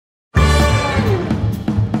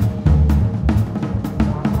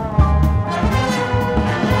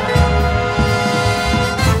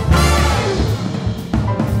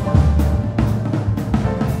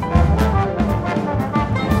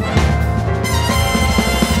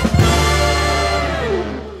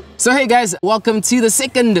So hey guys, welcome to the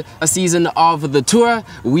second season of the tour.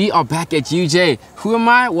 We are back at UJ. Who am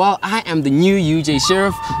I? Well, I am the new UJ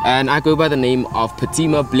Sheriff and I go by the name of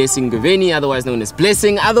Patima Blessing Gaveni, otherwise known as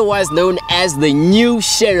Blessing, otherwise known as the new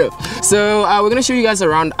Sheriff. So we're going to show you guys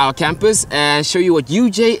around our campus and show you what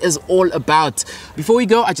UJ is all about. Before we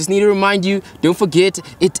go, I just need to remind you, don't forget,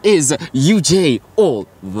 it is UJ all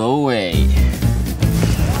the way.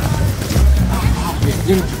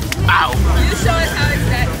 Ow! You show us how it's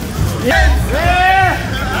done. Yes!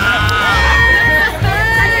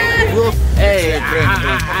 Hey,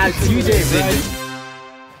 it's UJ, bro.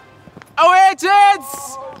 Oh, hey,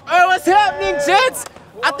 gents! Oh, what's happening, gents?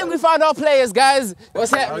 I think we found our players, guys. What's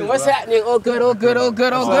happening? What's happening? All good, all good, all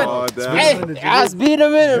good, all good. Hey, it's been a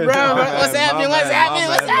minute, bro. What's happening? What's happening?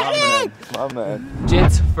 What's happening? My man.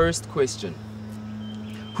 Gents, first question.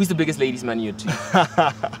 Who's the biggest ladies man in your team?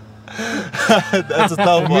 That's a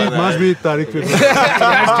tough one. Must be Tariq.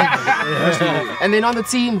 And then on the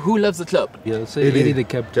team, who loves the club? Yeah, so Eddie the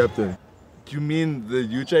captain. You mean the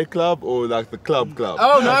UJ club or like the club?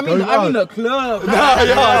 Oh no, I mean the club. No,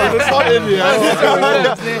 yeah, it's not Eddie.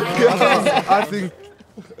 I think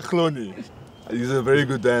Cloney. He's a very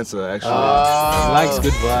good dancer, actually. Likes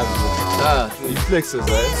good vibes. He flexes,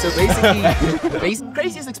 eh? So basically,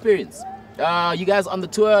 craziest experience. You guys on the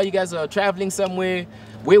tour, you guys are traveling somewhere.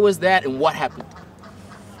 Where was that and what happened?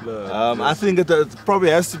 I think it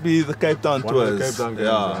probably has to be the Cape Town tours. Cape Town games,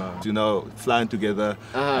 yeah, you know, flying together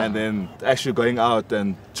and then actually going out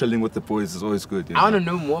and chilling with the boys is always good. You know? I want to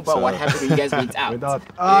know more about what happened when you guys went out.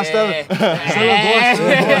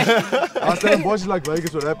 Stellenbosch is like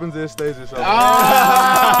Vegas, what happens there stays there. Come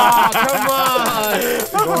on!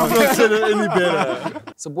 Don't say it any better.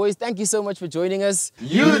 So boys, thank you so much for joining us.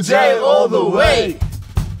 UJ all the way!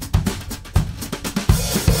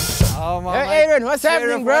 Oh, Hey Aaron, what's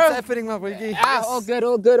happening, bro? What's happening, my boy? All good,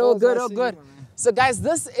 all good, all good, all good. So guys,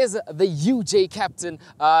 this is the UJ captain,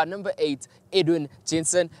 number 8, Edwin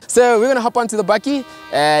Jensen. So we're gonna hop onto the bucky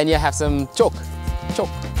and yeah, have some talk.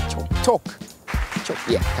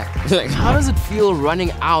 Yeah. How does it feel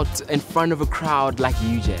running out in front of a crowd like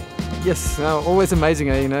UJ? Yes, always amazing,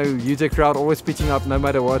 you know, UJ crowd always pitching up no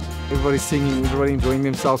matter what. Everybody's singing, everybody enjoying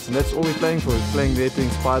themselves, and that's all we're playing for, playing there to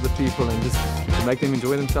inspire the people and just to make them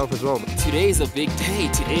enjoy themselves as well. Today is a big day,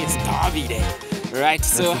 today is Derby Day, right?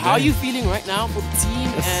 So how are you feeling right now for the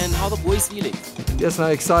team and how the boys feeling? Yes, no,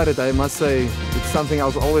 excited, I must say. It's something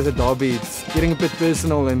else, always a derby. It's getting a bit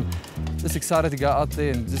personal and just excited to go out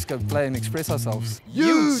there and just go play and express ourselves.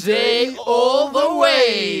 UJ all the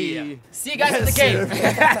way! See you guys at the game!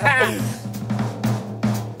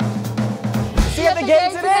 See you at the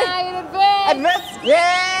game today? Advance!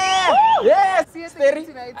 Yeah! Yes! See you at the game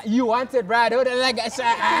tonight. You wanted, bro. Don't like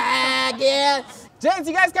yeah. James,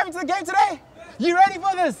 you guys coming to the game today? You ready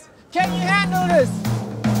for this? Can you handle this?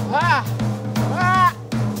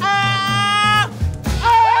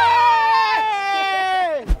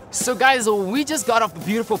 So guys, we just got off the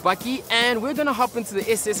beautiful bucky and we're gonna hop into the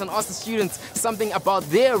SS and ask the students something about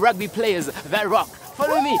their rugby players that rock.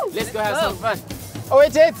 Follow me, let's go have some fun. Oh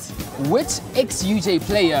wait, which ex-UJ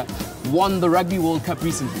player won the Rugby World Cup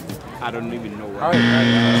recently? I don't even know where.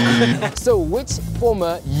 So which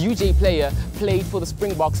former UJ player played for the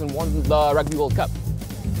Springboks and won the Rugby World Cup?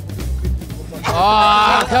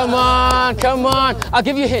 Oh, come on. I'll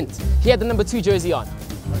give you a hint. He had the number 2 jersey on.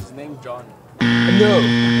 What's his name? John. No.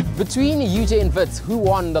 Between UJ and Wits, who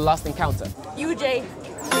won the last encounter? UJ.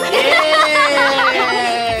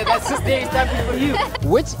 Yeah! That's just the example for you.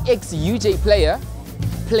 Which ex-UJ player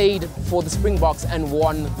played for the Springboks and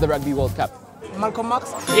won the Rugby World Cup? Malcolm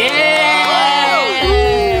Max.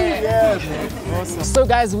 Awesome. So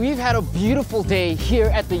guys, we've had a beautiful day here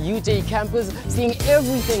at the UJ campus, seeing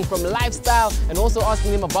everything from lifestyle and also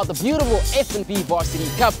asking them about the beautiful FNB Varsity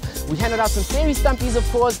Cup. We handed out some fairy stumpies, of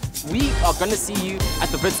course. We are gonna see you at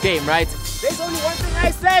the Wits game, right? There's only one thing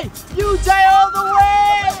I say, UJ all the way!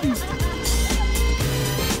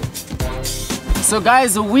 So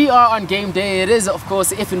guys, we are on game day. It is, of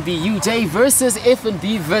course, FNB UJ versus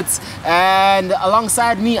FNB Wits. And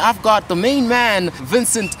alongside me, I've got the main man,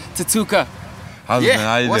 Vincent Tshituka. How's it, man?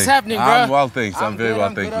 How you What's doing? happening, bro? I'm well, thanks. I'm very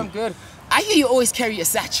well, thank you. I'm good. I hear you always carry a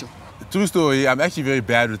satchel. True story, I'm actually very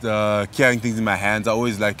bad with carrying things in my hands. I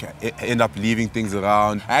always end up leaving things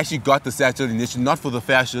around. I actually got the satchel initially, not for the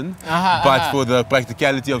fashion, but for the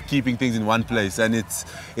practicality of keeping things in one place. And it's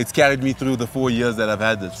carried me through the 4 years that I've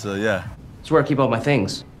had it, so yeah. It's where I keep all my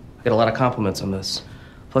things. I get a lot of compliments on this.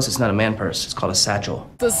 Plus, it's not a man purse, it's called a satchel.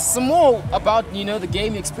 There's some more about, you know, the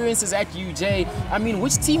game experiences at UJ. I mean,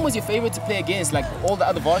 which team was your favorite to play against, like all the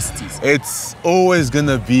other varsities? It's always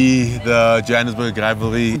gonna be the Johannesburg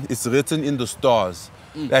rivalry. It's written in the stars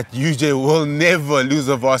that UJ will never lose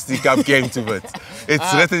a Varsity Cup game to it.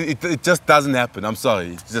 It's written, it just doesn't happen. I'm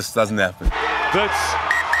sorry, it just doesn't happen. But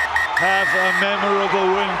have a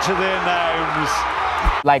memorable win to their names.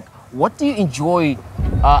 Like, what do you enjoy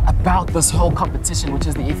about this whole competition, which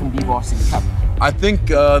is the FNB Varsity Cup? I think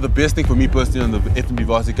the best thing for me personally on the FNB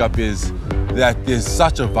Varsity Cup is that there's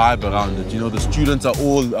such a vibe around it. You know, the students are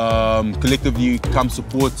all collectively come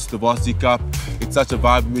support the Varsity Cup. It's such a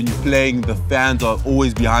vibe when you're playing. The fans are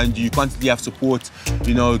always behind you. You constantly have support.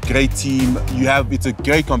 You know, great team. It's a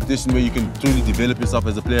great competition where you can truly develop yourself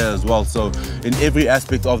as a player as well. So in every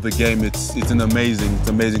aspect of the game, it's an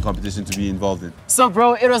amazing competition to be involved in. So,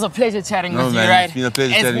 bro, it was a pleasure chatting with you, right? It's been a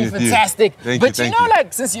pleasure chatting with you. It's been fantastic. Thank you you. know,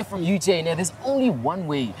 like, since you're from UJ, now there's only one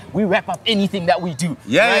way we wrap up anything that we do.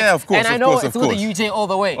 Yeah, right? yeah, of course. And I know it's with the UJ all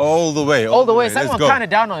the way. All the way. All the way. Let's Someone go. kind of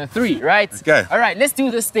down on a 3, right? Okay. All right, let's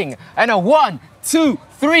do this thing. And a 1, 2,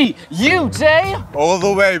 3, UJ. All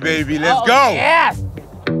the way, baby. Let's go. Yeah.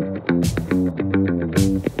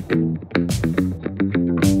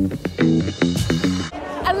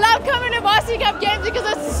 I love coming to Varsity Cup games because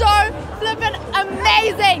it's so flippin'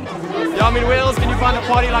 amazing. Yeah, I mean, where else can you find a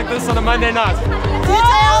party like this on a Monday night? UJ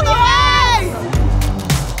all the way!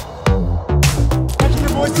 Catching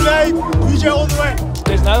the boys today, UJ all the way.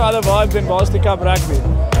 There's no other vibe than Varsity Cup rugby.